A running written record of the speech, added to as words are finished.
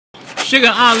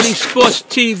Sugar Ali Sports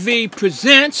TV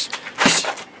presents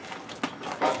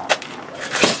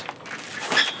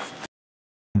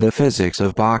The Physics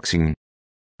of Boxing.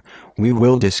 We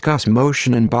will discuss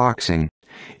motion in boxing.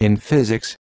 In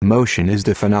physics, motion is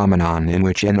the phenomenon in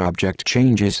which an object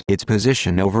changes its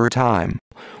position over time.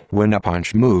 When a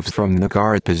punch moves from the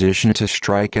guard position to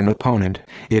strike an opponent,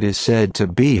 it is said to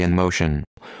be in motion.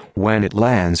 When it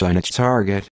lands on its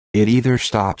target, it either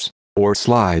stops or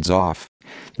slides off.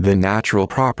 The natural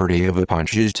property of a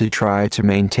punch is to try to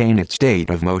maintain its state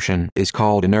of motion is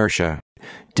called inertia.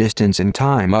 Distance and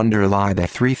time underlie the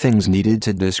three things needed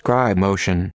to describe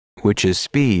motion, which is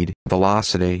speed,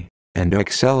 velocity, and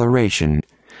acceleration.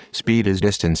 Speed is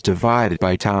distance divided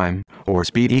by time, or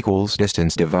speed equals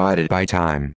distance divided by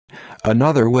time.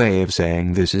 Another way of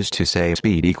saying this is to say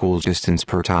speed equals distance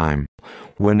per time.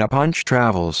 When a punch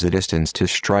travels the distance to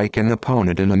strike an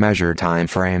opponent in a measured time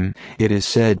frame, it is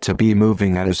said to be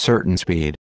moving at a certain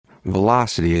speed.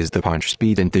 Velocity is the punch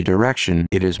speed and the direction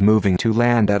it is moving to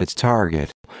land at its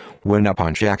target. When a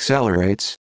punch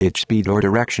accelerates, its speed or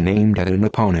direction aimed at an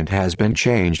opponent has been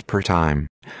changed per time.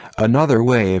 Another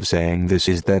way of saying this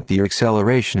is that the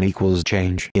acceleration equals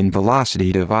change in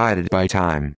velocity divided by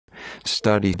time.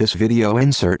 Study this video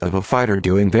insert of a fighter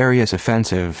doing various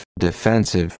offensive,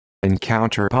 defensive, and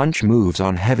counter punch moves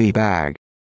on heavy bag.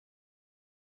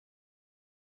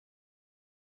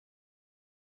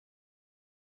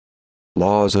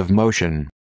 Laws of motion.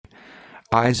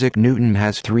 Isaac Newton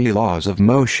has three laws of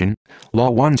motion. Law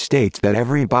 1 states that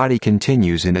every body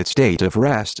continues in its state of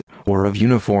rest, or of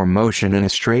uniform motion in a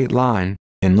straight line,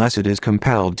 unless it is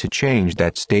compelled to change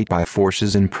that state by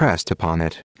forces impressed upon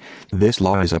it. This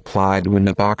law is applied when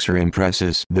a boxer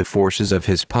impresses the forces of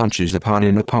his punches upon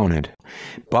an opponent.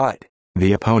 But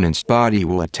the opponent's body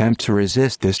will attempt to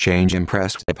resist this change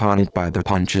impressed upon it by the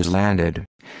punches landed.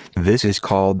 This is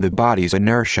called the body's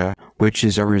inertia, which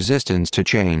is a resistance to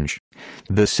change.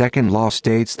 The second law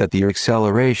states that the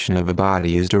acceleration of a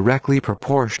body is directly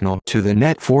proportional to the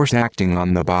net force acting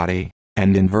on the body,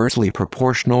 and inversely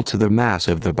proportional to the mass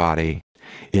of the body.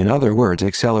 In other words,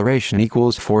 acceleration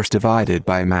equals force divided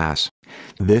by mass.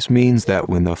 This means that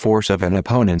when the force of an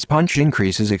opponent's punch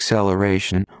increases,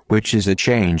 acceleration, which is a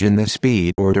change in the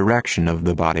speed or direction of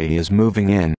the body, is moving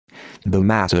in. The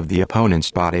mass of the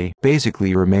opponent's body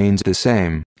basically remains the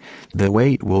same. The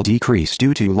weight will decrease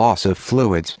due to loss of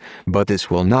fluids, but this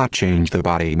will not change the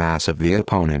body mass of the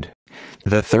opponent.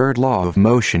 The third law of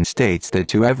motion states that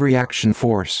to every action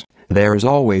force, there is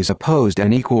always opposed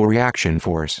and equal reaction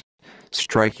force.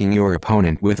 Striking your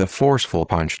opponent with a forceful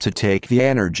punch to take the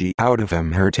energy out of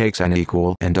him or takes an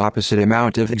equal and opposite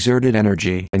amount of exerted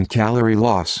energy and calorie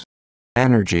loss.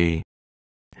 Energy.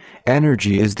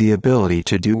 Energy is the ability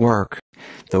to do work.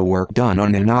 The work done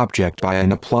on an object by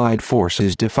an applied force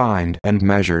is defined and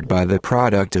measured by the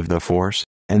product of the force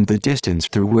and the distance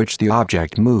through which the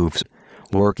object moves.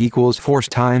 Work equals force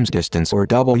times distance, or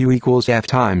W equals F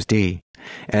times D.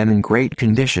 An great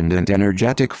conditioned and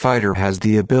energetic fighter has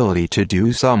the ability to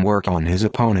do some work on his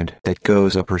opponent that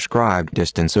goes a prescribed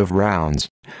distance of rounds.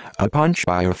 A punch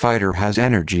by a fighter has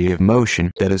energy of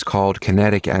motion that is called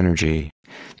kinetic energy.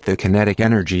 The kinetic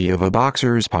energy of a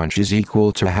boxer's punch is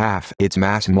equal to half its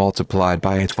mass multiplied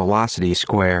by its velocity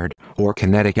squared, or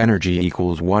kinetic energy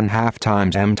equals 1/2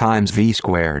 times m times v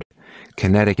squared.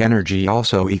 Kinetic energy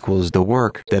also equals the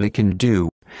work that it can do.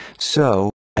 So,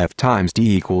 F times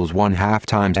D equals 1/2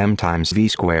 times m times v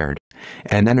squared.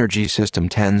 An energy system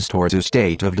tends towards a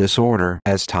state of disorder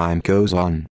as time goes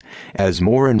on. As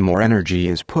more and more energy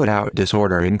is put out,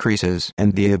 disorder increases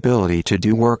and the ability to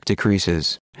do work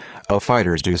decreases. A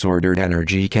fighter's disordered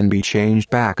energy can be changed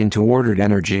back into ordered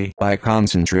energy by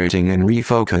concentrating and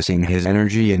refocusing his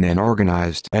energy in an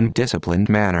organized and disciplined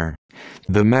manner.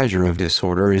 The measure of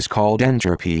disorder is called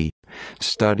entropy.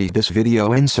 Study this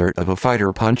video insert of a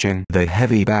fighter punching the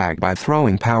heavy bag by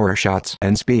throwing power shots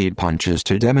and speed punches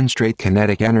to demonstrate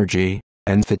kinetic energy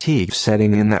and fatigue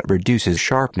setting in that reduces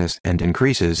sharpness and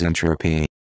increases entropy.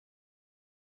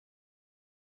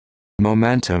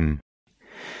 Momentum.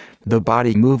 The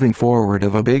body moving forward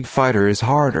of a big fighter is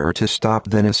harder to stop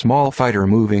than a small fighter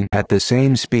moving at the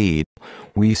same speed.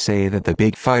 We say that the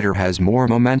big fighter has more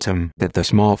momentum than the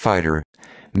small fighter.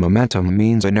 Momentum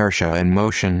means inertia in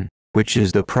motion, which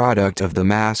is the product of the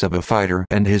mass of a fighter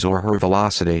and his or her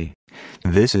velocity.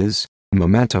 This is,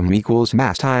 momentum equals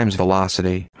mass times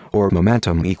velocity, or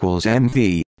momentum equals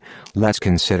mv. Let's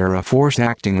consider a force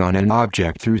acting on an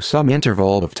object through some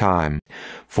interval of time.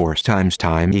 Force times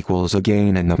time equals a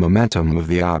gain in the momentum of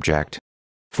the object.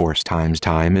 Force times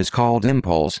time is called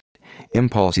impulse.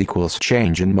 Impulse equals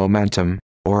change in momentum,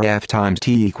 or F times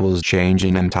T equals change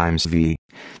in m times v.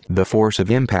 The force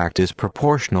of impact is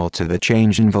proportional to the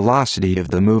change in velocity of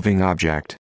the moving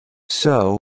object.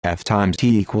 So, F times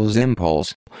T equals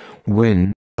impulse.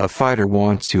 When a fighter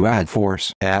wants to add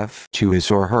force F to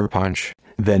his or her punch,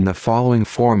 then the following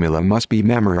formula must be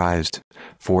memorized.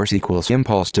 Force equals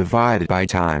impulse divided by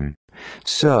time.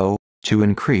 So, to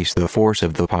increase the force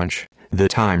of the punch, the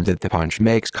time that the punch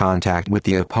makes contact with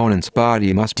the opponent's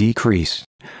body must decrease.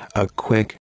 A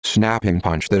quick, snapping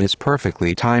punch that is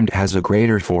perfectly timed has a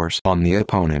greater force on the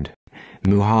opponent.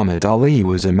 Muhammad Ali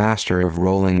was a master of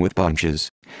rolling with punches.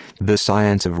 The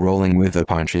science of rolling with a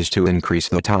punch is to increase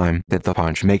the time that the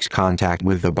punch makes contact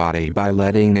with the body by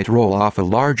letting it roll off a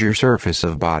larger surface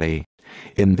of body.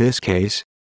 In this case,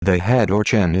 the head or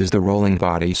chin is the rolling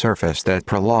body surface that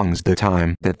prolongs the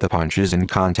time that the punch is in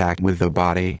contact with the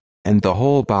body, and the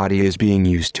whole body is being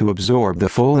used to absorb the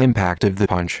full impact of the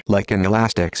punch like an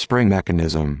elastic spring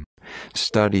mechanism.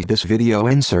 Study this video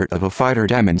insert of a fighter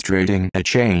demonstrating a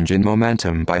change in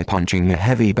momentum by punching a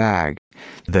heavy bag.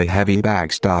 The heavy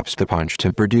bag stops the punch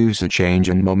to produce a change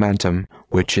in momentum,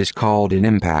 which is called an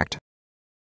impact.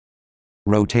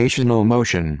 Rotational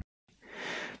motion.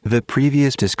 The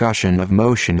previous discussion of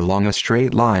motion along a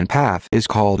straight line path is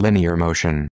called linear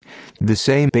motion. The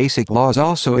same basic laws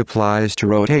also applies to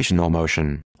rotational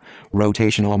motion.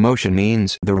 Rotational motion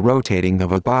means the rotating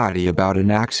of a body about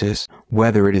an axis,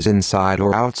 whether it is inside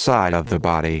or outside of the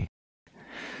body.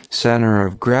 Center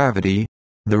of gravity.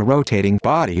 The rotating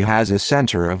body has a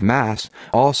center of mass,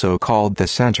 also called the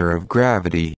center of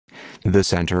gravity. The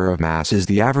center of mass is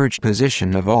the average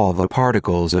position of all the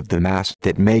particles of the mass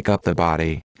that make up the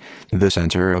body. The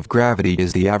center of gravity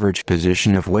is the average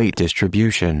position of weight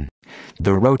distribution.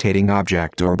 The rotating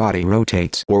object or body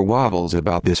rotates or wobbles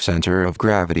about this center of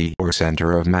gravity or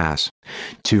center of mass.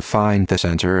 To find the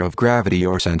center of gravity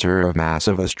or center of mass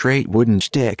of a straight wooden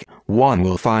stick, one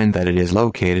will find that it is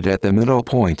located at the middle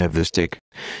point of the stick.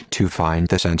 To find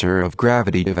the center of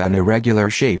gravity of an irregular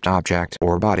shaped object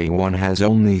or body, one has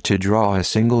only to draw a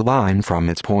single line from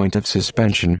its point of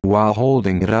suspension while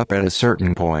holding it up at a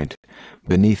certain point.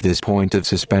 Beneath this point of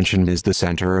suspension is the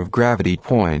center of gravity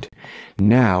point.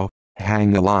 Now,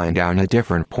 hang a line down a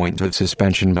different point of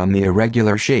suspension on the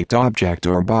irregular shaped object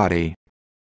or body.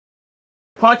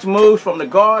 Punch moves from the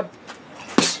guard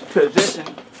position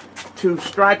to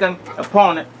strike an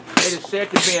opponent. It is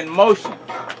said to be in motion.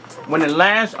 When it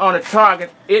lands on a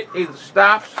target, it either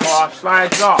stops or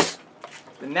slides off.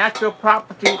 The natural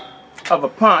property of a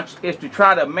punch is to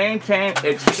try to maintain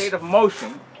its state of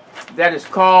motion. That is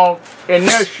called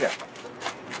inertia.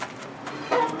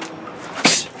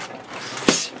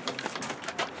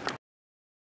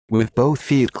 With both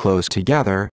feet close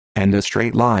together, and a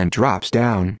straight line drops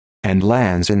down and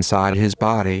lands inside his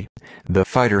body, the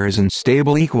fighter is in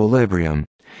stable equilibrium.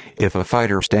 If a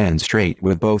fighter stands straight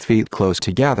with both feet close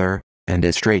together, and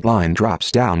a straight line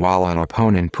drops down while an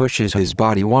opponent pushes his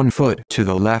body 1 foot to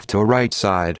the left or right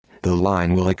side, the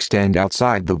line will extend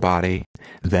outside the body.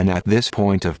 Then at this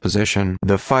point of position,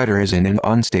 the fighter is in an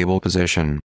unstable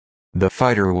position. The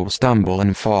fighter will stumble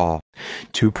and fall.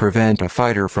 To prevent a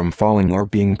fighter from falling or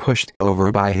being pushed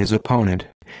over by his opponent,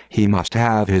 he must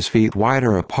have his feet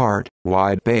wider apart,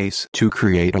 wide base, to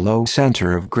create a low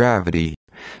center of gravity.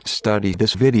 Study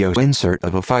this video insert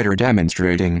of a fighter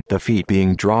demonstrating the feet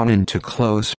being drawn into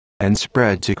close and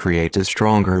spread to create a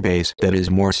stronger base that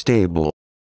is more stable.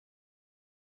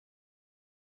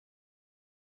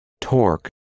 Torque.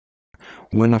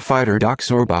 When a fighter ducks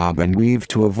or bob and weave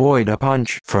to avoid a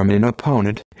punch from an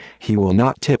opponent, he will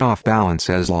not tip off balance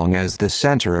as long as the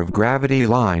center of gravity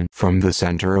line from the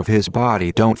center of his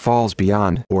body don't falls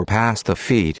beyond or past the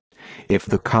feet. If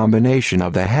the combination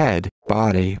of the head,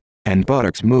 body, and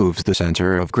buttocks moves the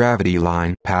center of gravity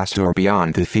line past or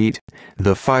beyond the feet,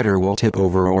 the fighter will tip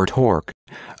over or torque.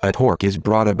 A torque is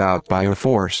brought about by a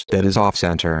force that is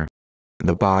off-center.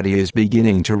 The body is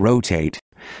beginning to rotate.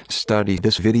 Study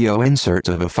this video insert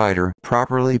of a fighter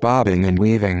properly bobbing and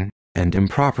weaving, and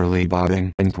improperly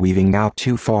bobbing and weaving out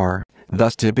too far,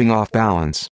 thus tipping off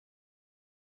balance.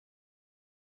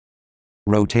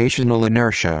 Rotational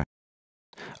inertia.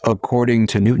 According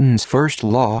to Newton's first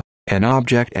law, an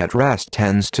object at rest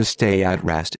tends to stay at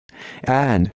rest,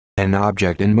 and an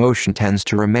object in motion tends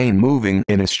to remain moving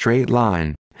in a straight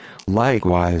line.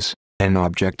 Likewise, an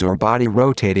object or body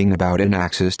rotating about an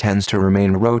axis tends to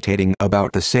remain rotating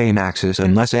about the same axis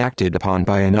unless acted upon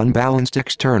by an unbalanced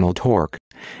external torque,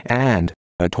 and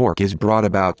a torque is brought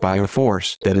about by a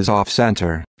force that is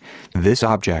off-center. This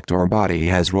object or body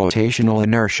has rotational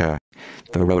inertia.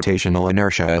 The rotational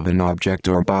inertia of an object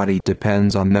or body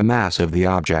depends on the mass of the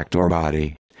object or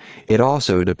body. It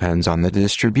also depends on the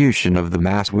distribution of the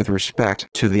mass with respect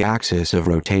to the axis of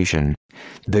rotation.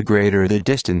 The greater the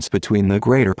distance between the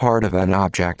greater part of an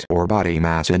object or body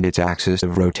mass and its axis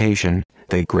of rotation,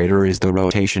 the greater is the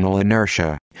rotational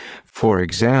inertia. For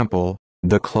example,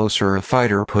 the closer a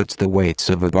fighter puts the weights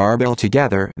of a barbell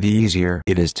together, the easier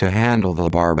it is to handle the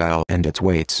barbell and its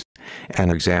weights.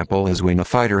 An example is when a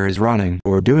fighter is running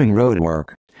or doing road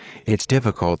work. It's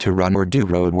difficult to run or do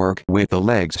road work with the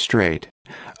legs straight.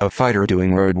 A fighter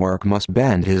doing road work must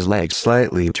bend his legs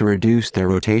slightly to reduce their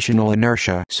rotational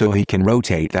inertia so he can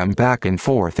rotate them back and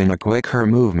forth in a quicker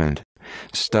movement.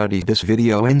 Study this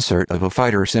video insert of a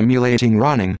fighter simulating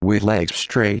running with legs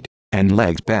straight and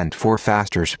legs bent for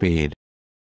faster speed.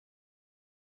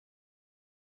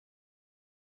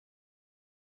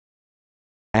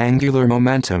 Angular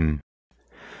momentum.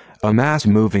 A mass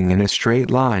moving in a straight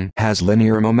line has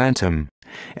linear momentum,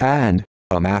 and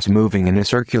a mass moving in a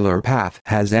circular path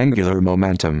has angular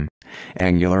momentum.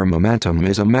 Angular momentum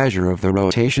is a measure of the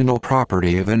rotational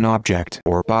property of an object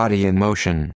or body in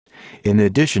motion. In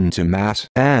addition to mass,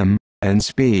 m, and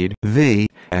speed, v,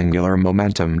 angular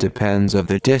momentum depends on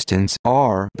the distance,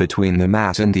 r, between the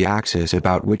mass and the axis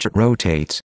about which it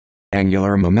rotates.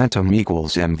 Angular momentum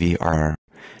equals mvr.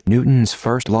 Newton's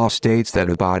first law states that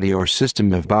a body or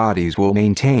system of bodies will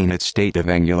maintain its state of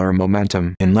angular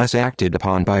momentum unless acted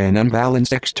upon by an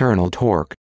unbalanced external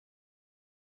torque.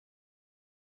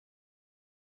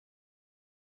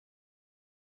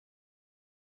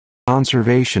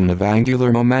 Conservation of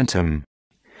angular momentum.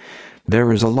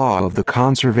 There is a law of the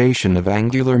conservation of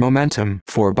angular momentum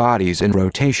for bodies in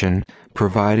rotation,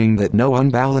 providing that no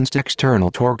unbalanced external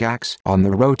torque acts on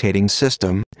the rotating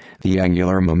system. The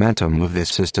angular momentum of this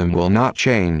system will not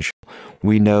change.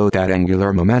 We know that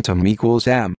angular momentum equals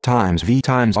m times v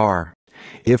times r.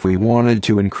 If we wanted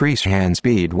to increase hand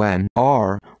speed when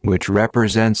r, which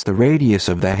represents the radius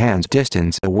of the hand's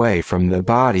distance away from the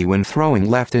body when throwing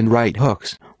left and right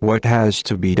hooks, what has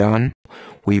to be done?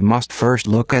 We must first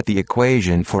look at the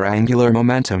equation for angular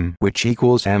momentum, which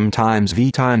equals m times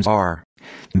v times r.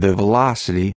 The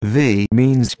velocity, v,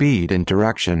 means speed and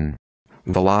direction.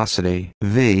 Velocity,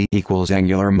 v, equals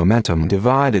angular momentum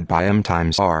divided by m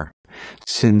times r.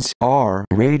 Since r,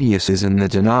 radius, is in the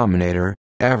denominator,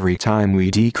 every time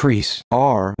we decrease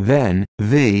r, then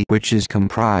v, which is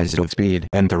comprised of speed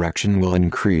and direction, will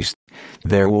increase.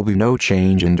 There will be no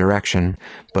change in direction,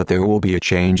 but there will be a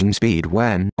change in speed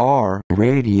when r,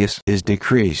 radius, is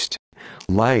decreased.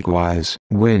 Likewise,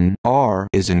 when r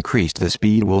is increased, the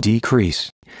speed will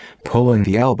decrease. Pulling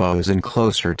the elbows in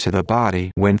closer to the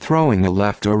body when throwing a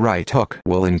left or right hook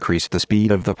will increase the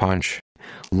speed of the punch.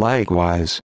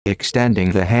 Likewise,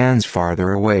 extending the hands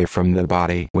farther away from the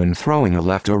body when throwing a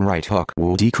left or right hook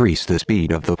will decrease the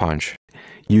speed of the punch.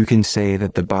 You can say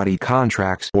that the body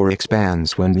contracts or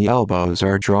expands when the elbows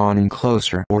are drawn in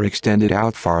closer or extended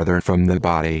out farther from the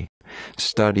body.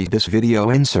 Study this video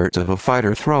insert of a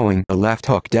fighter throwing a left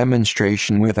hook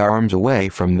demonstration with arms away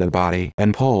from the body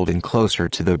and pulled in closer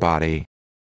to the body.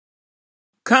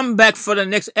 Come back for the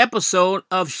next episode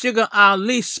of Sugar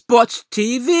Ali Sports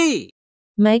TV.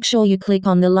 Make sure you click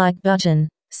on the like button,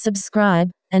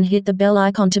 subscribe, and hit the bell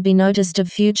icon to be noticed of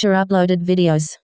future uploaded videos.